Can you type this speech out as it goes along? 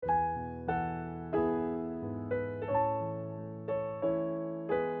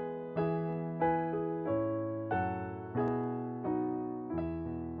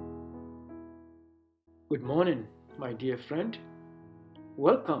Good morning, my dear friend.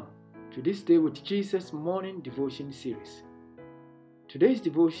 Welcome to this Day with Jesus morning devotion series. Today's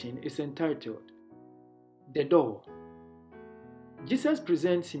devotion is entitled The Door. Jesus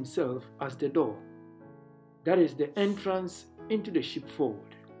presents himself as the door, that is the entrance into the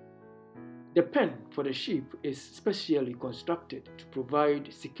sheepfold. The pen for the sheep is specially constructed to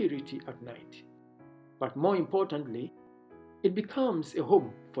provide security at night. But more importantly, it becomes a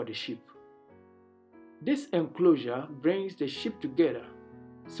home for the sheep. This enclosure brings the sheep together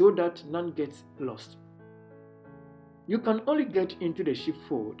so that none gets lost. You can only get into the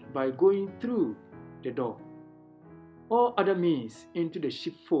sheepfold by going through the door. All other means into the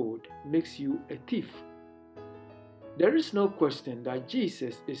sheepfold makes you a thief. There is no question that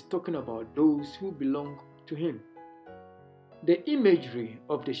Jesus is talking about those who belong to him. The imagery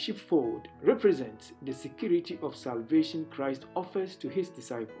of the sheepfold represents the security of salvation Christ offers to his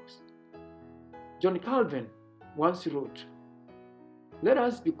disciples. John Calvin once wrote, "Let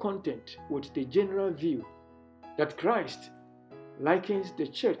us be content with the general view that Christ likens the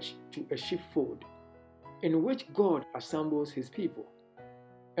church to a sheepfold in which God assembles his people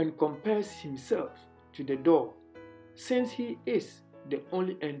and compares himself to the door, since he is the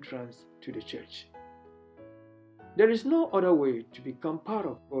only entrance to the church." There is no other way to become part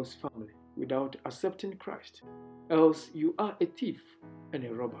of God's family without accepting Christ, else you are a thief and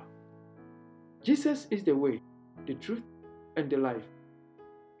a robber. Jesus is the way, the truth, and the life.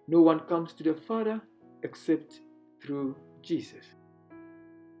 No one comes to the Father except through Jesus.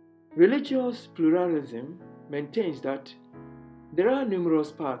 Religious pluralism maintains that there are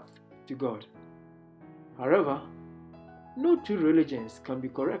numerous paths to God. However, no two religions can be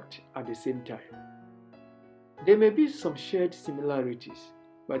correct at the same time. There may be some shared similarities,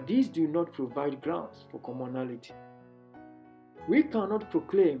 but these do not provide grounds for commonality. We cannot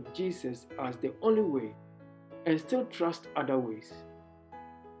proclaim Jesus as the only way and still trust other ways.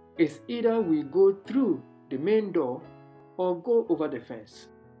 It's either we go through the main door or go over the fence.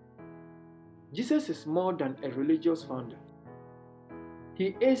 Jesus is more than a religious founder.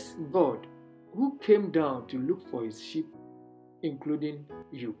 He is God who came down to look for his sheep, including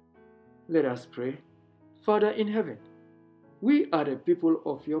you. Let us pray. Father in heaven, we are the people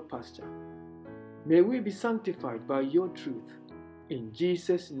of your pasture. May we be sanctified by your truth. In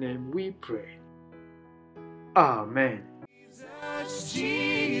Jesus' name we pray. Amen.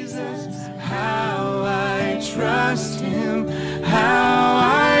 Jesus, how I trust him, how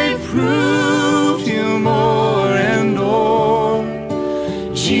I proved him more and more.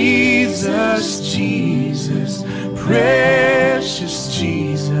 Jesus, Jesus, precious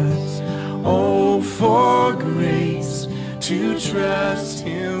Jesus, oh, for grace to trust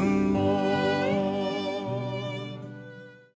him more.